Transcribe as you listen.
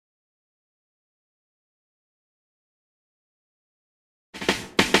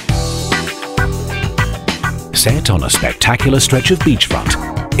set on a spectacular stretch of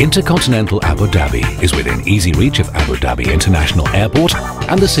beachfront, Intercontinental Abu Dhabi is within easy reach of Abu Dhabi International Airport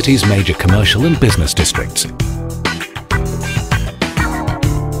and the city's major commercial and business districts.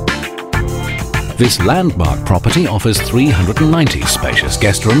 This landmark property offers 390 spacious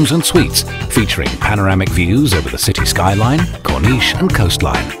guest rooms and suites, featuring panoramic views over the city skyline, corniche and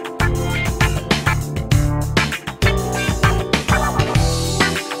coastline.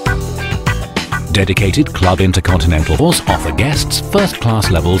 Dedicated Club Intercontinental floors offer guests first-class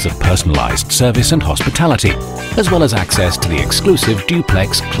levels of personalized service and hospitality, as well as access to the exclusive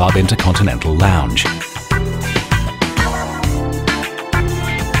duplex Club Intercontinental Lounge.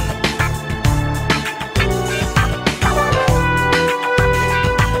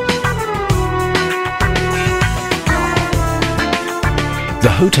 The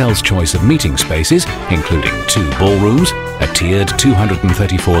hotel's choice of meeting spaces, including 2 ballrooms, a tiered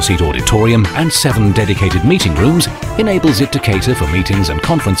 234-seat auditorium and 7 dedicated meeting rooms, enables it to cater for meetings and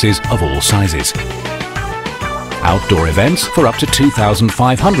conferences of all sizes. Outdoor events for up to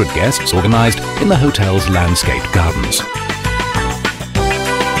 2,500 guests organised in the hotel's landscaped gardens.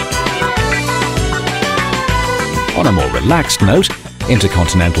 On a more relaxed note,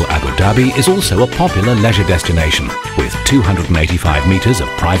 Intercontinental Abu Dhabi is also a popular leisure destination with 285 metres of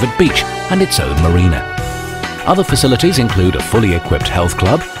private beach and its own marina. Other facilities include a fully equipped health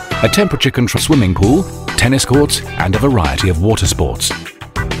club, a temperature-controlled swimming pool, tennis courts and a variety of water sports.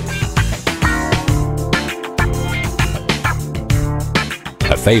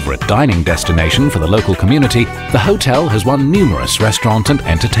 A favourite dining destination for the local community, the hotel has won numerous restaurant and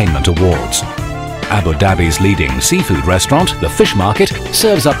entertainment awards. Abu Dhabi's leading seafood restaurant, the Fish Market,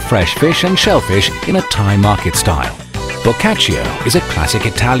 serves up fresh fish and shellfish in a Thai market style. Boccaccio is a classic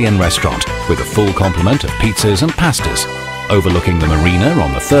Italian restaurant with a full complement of pizzas and pastas. Overlooking the marina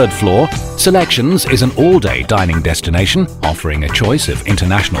on the 3rd floor, Selections is an all-day dining destination offering a choice of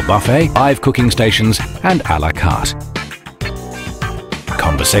international buffet, 5 cooking stations and à la carte.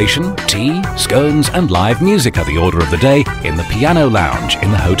 Conversation, tea, scones and live music are the order of the day in the Piano Lounge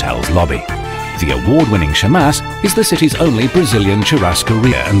in the hotel's lobby. The award-winning Chamas is the city's only Brazilian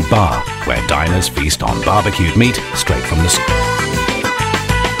churrascaria and bar, where diners feast on barbecued meat straight from the sea.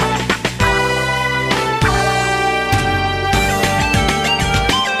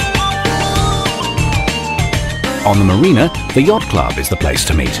 On the marina, the Yacht Club is the place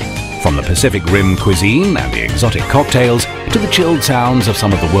to meet. From the Pacific Rim cuisine and the exotic cocktails to the chilled sounds of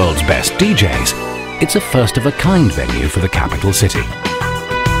some of the world's best DJs, it's a first-of-a-kind venue for the capital city.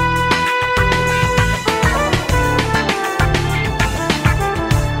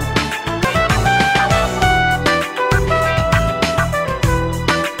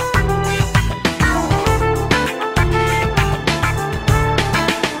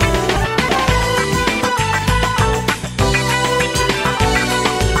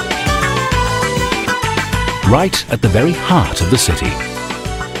 Right at the very heart of the city.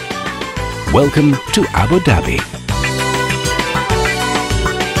 Welcome to Abu Dhabi.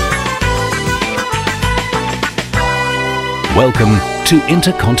 Welcome to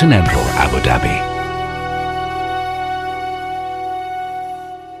Intercontinental Abu Dhabi.